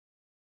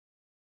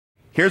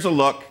Here's a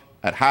look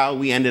at how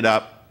we ended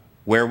up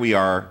where we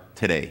are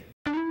today.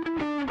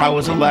 I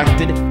was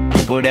elected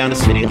to go down to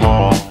City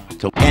Hall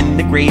to end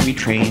the gravy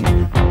train.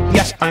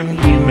 Yes, I'm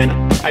human,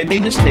 I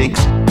made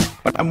mistakes,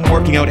 but I'm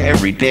working out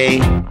every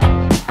day.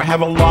 I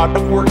have a lot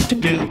of work to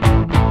do.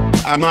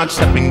 I'm not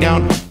stepping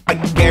down. I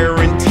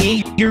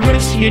guarantee you're gonna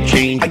see a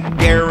change. I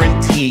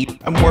guarantee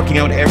I'm working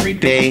out every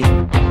day.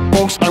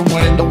 Folks, I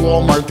went into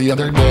Walmart the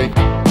other day,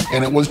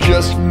 and it was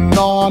just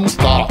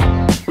non-stop.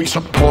 We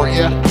support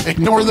you,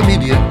 ignore the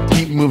media,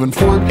 keep moving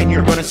forward. And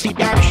you're gonna see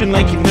action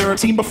like you've never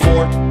seen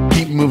before.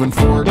 Keep moving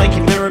forward like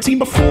you've never seen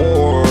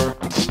before.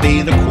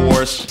 Stay the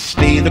course,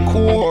 stay the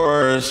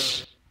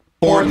course.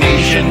 For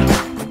Nation,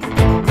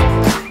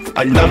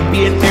 I love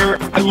being there,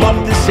 I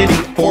love the city.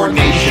 For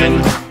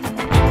Nation,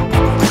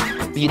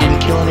 you didn't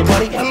kill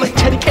anybody, I'm like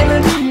Teddy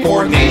Kennedy.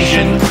 For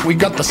Nation, we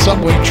got the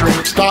subway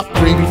train, stop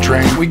gravy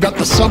train. We got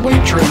the subway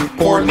train.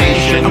 For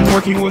Nation, I'm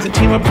working with a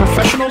team of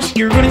professionals.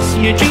 You're gonna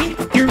see a change,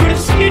 you're gonna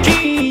see a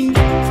change.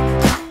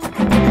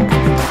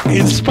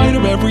 In spite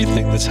of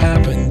everything that's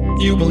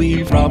happened, you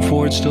believe Rob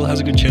Ford still has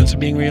a good chance of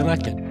being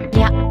reelected?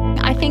 Yeah,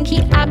 I think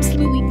he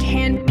absolutely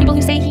can. People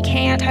who say he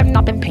can't have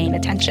not been paying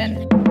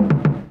attention.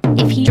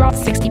 If he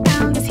drops 60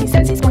 pounds, as he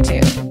says he's going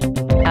to,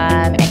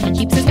 and he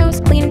keeps his nose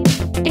clean,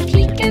 if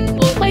he can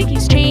look like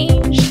he's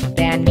changed,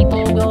 then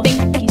people will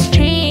think he's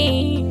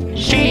changed.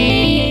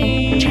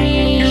 Change.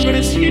 You're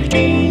gonna see a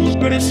change,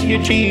 you're gonna see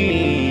a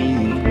change.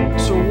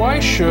 So why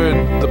should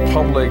the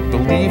public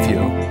believe you?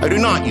 I do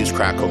not use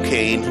crack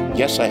cocaine.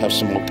 Yes, I have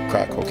smoked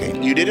crack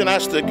cocaine. You didn't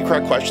ask the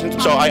correct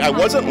questions, so I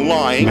wasn't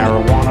lying.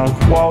 Marijuana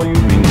while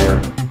you've been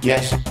there?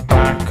 Yes.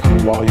 Crack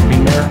while you've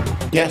been there?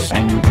 Yes.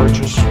 And you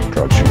purchased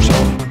drugs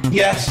yourself?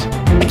 Yes.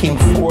 I came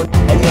forward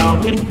and now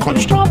I'm getting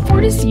punched. Rob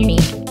Ford is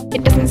unique.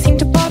 It doesn't seem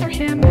to bother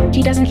him.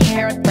 He doesn't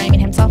care about framing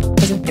himself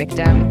as a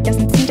victim.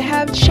 Doesn't seem to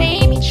have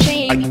shame.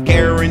 I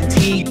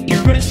guarantee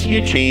you're gonna see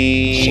a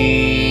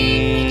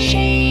change.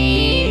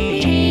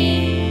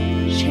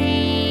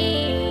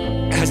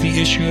 Has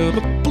the issue of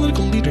a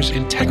political leader's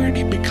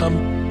integrity become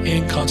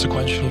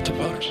inconsequential to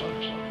voters?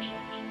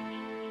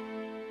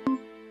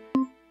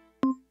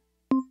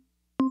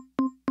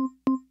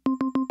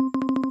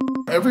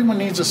 Everyone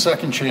needs a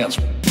second chance.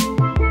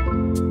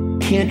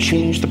 Can't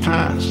change the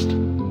past.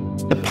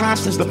 The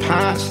past is the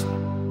past.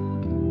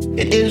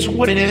 It is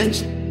what it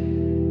is.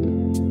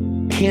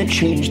 Can't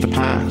change the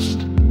past.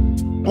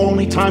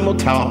 Only time will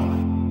tell.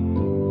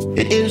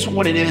 It is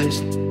what it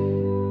is.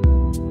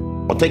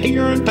 I'll take a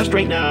urine test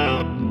right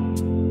now.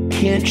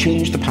 Can't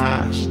change the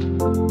past.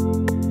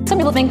 Some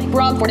people think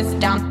Rob Ford is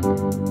down.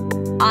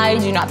 I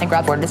do not think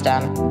Rob Ford is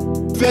down.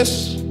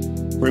 This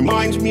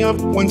reminds me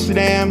of when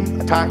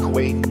Saddam attacked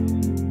Kuwait.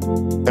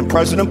 And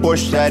President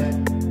Bush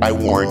said, I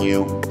warn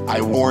you,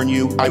 I warn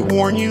you, I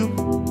warn you.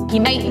 He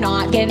might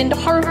not get into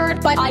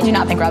Harvard, but I do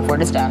not think Rob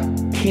Ford is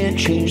done. Can't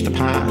change the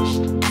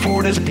past.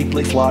 Ford is a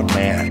deeply flawed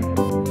man,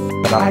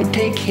 but I'd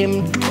take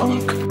him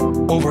drunk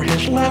over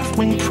his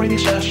left-wing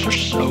predecessor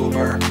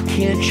sober.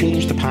 Can't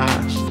change the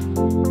past.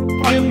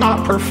 I am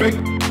not perfect.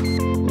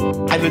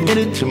 I've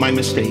admitted to my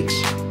mistakes.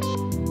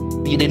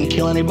 You didn't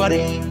kill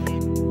anybody.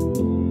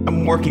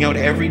 I'm working out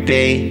every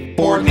day.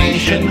 For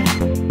Nation.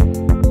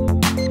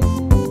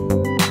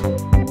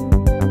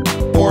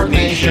 For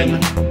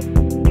Nation.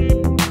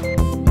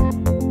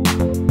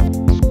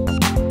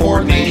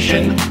 For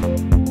Nation.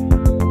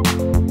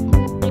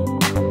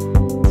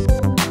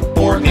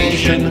 For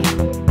Nation.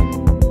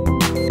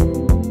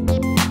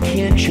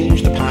 Can't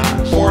change the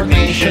past. For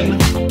Nation.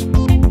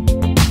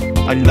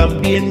 I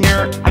love being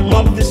there. I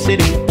love the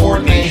city. For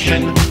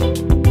Nation.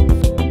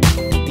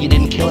 You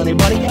didn't kill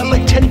anybody. I'm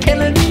like Teddy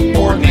Kennedy.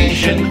 For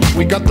Nation.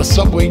 We got the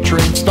subway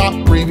train, stop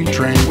gravy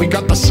train. We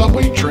got the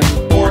subway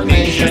train. For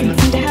Nation.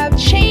 To have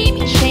shame.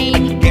 I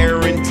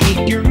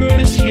guarantee you're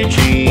gonna see a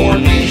change. For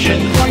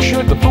Nation. Why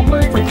should the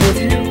public forgive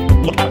you?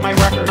 Look at my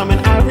record, I'm an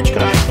average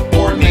guy.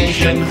 For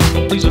Nation.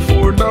 Please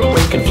afford the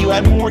link. If you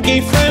had more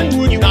gay friends,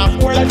 would you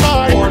not wear that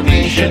tie? For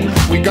Nation.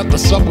 We got the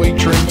subway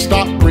train,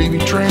 stop gravy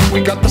train.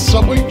 We got the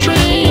subway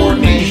train. For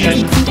Nation.